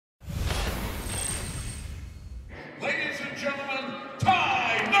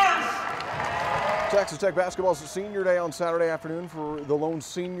Texas Tech basketball's senior day on Saturday afternoon for the lone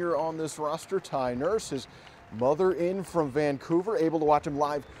senior on this roster, Ty Nurse. His mother in from Vancouver, able to watch him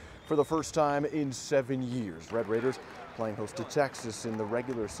live for the first time in 7 years. Red Raiders playing host to Texas in the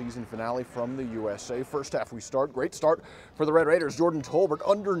regular season finale from the USA. First half we start. Great start for the Red Raiders. Jordan Tolbert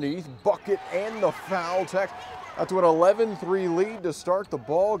underneath, bucket and the foul. Tech out to an 11-3 lead to start the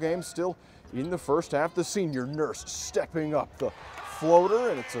ball game. Still in the first half, the senior Nurse stepping up the floater,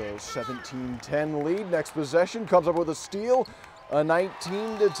 and it's a 17-10 lead. Next possession comes up with a steal, a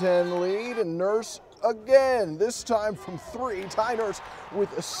 19-10 lead, and Nurse again, this time from three. Ty Nurse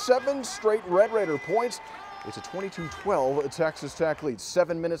with 7 straight Red Raider points. It's a 22-12 Texas Tech lead.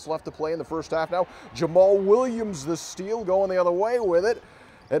 7 minutes left to play in the first half now. Jamal Williams, the steal, going the other way with it,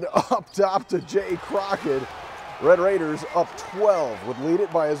 and up top to Jay Crockett. Red Raiders up 12, would lead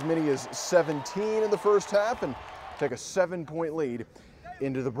it by as many as 17 in the first half and take a 7-point lead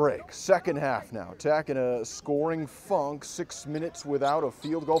into the break. Second half now, Tech in a scoring funk, 6 minutes without a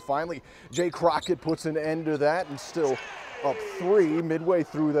field goal. Finally, Jay Crockett puts an end to that, and still up 3 midway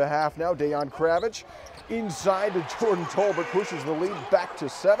through the half now. Dayon Kravich inside to Jordan Tolbert, pushes the lead back to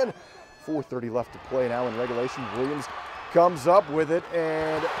 7. 4:30 left to play now in regulation. Williams comes up with it,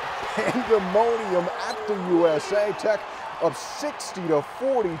 and pandemonium at the USA. Tech up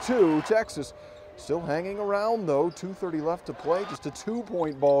 60-42. Texas still hanging around though. 2:30 left to play. Just a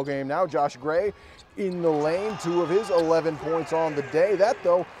 2-point ball game now. Josh Gray in the lane, 2 of his 11 points on the day. That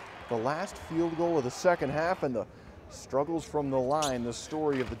though, the last field goal of the second half, and the struggles from the line, the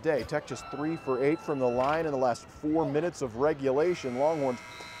story of the day. Tech just 3 for 8 from the line in the last 4 minutes of regulation. Longhorns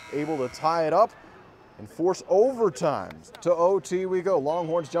able to tie it up and force overtime. To OT we go.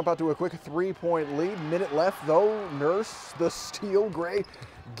 Longhorns jump out to a quick 3-point lead. Minute left though. Nurse, the steal. Gray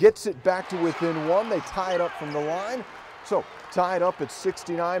gets it back to within 1. They tie it up from the line. So tied up at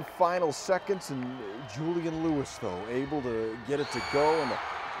 69 final seconds, and Julian Lewis though able to get it to go, and the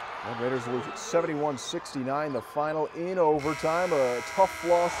Red Raiders lose it 71-69, the final in overtime. A tough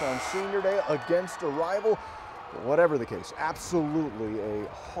loss on senior day against a rival. But whatever the case, absolutely a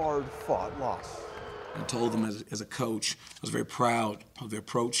hard-fought loss. I told them as a coach, I was very proud of their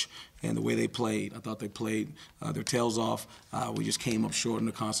approach and the way they played. I thought they played their tails off. We just came up short in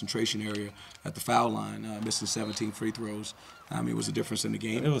the concentration area at the foul line, missing 17 free throws. It was a difference in the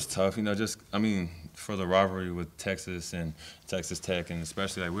game. It was tough, you know, for the rivalry with Texas and Texas Tech, and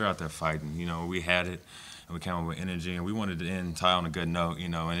especially we were out there fighting. You know, we had it, and we came up with energy, and we wanted to end Ty on a good note, you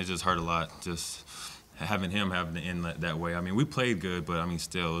know, and it just hurt a lot, just having to end that way. I mean, we played good, but I mean,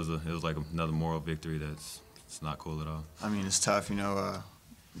 still, it was like another moral victory it's not cool at all. I mean, it's tough, you know,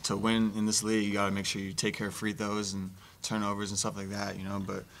 to win in this league, you got to make sure you take care of free throws and turnovers and stuff like that, you know,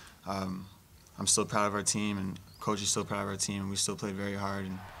 but I'm still proud of our team, and Coach is still proud of our team, and we still played very hard,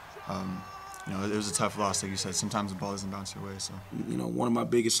 and you know, it was a tough loss, like you said. Sometimes the ball doesn't bounce your way. So, you know, one of my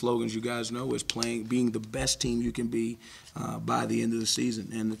biggest slogans, you guys know, is being the best team you can be by the end of the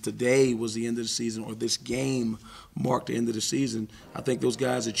season. And today was the end of the season, or this game marked the end of the season. I think those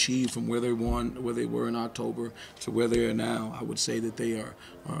guys achieved from where they were in October to where they are now. I would say that they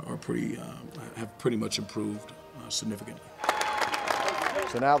have pretty much improved significantly.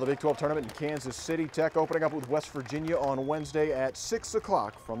 So now the Big 12 tournament in Kansas City. Tech opening up with West Virginia on Wednesday at 6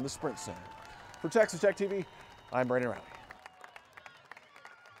 o'clock from the Sprint Center. For Texas Tech TV, I'm Brandon Riley.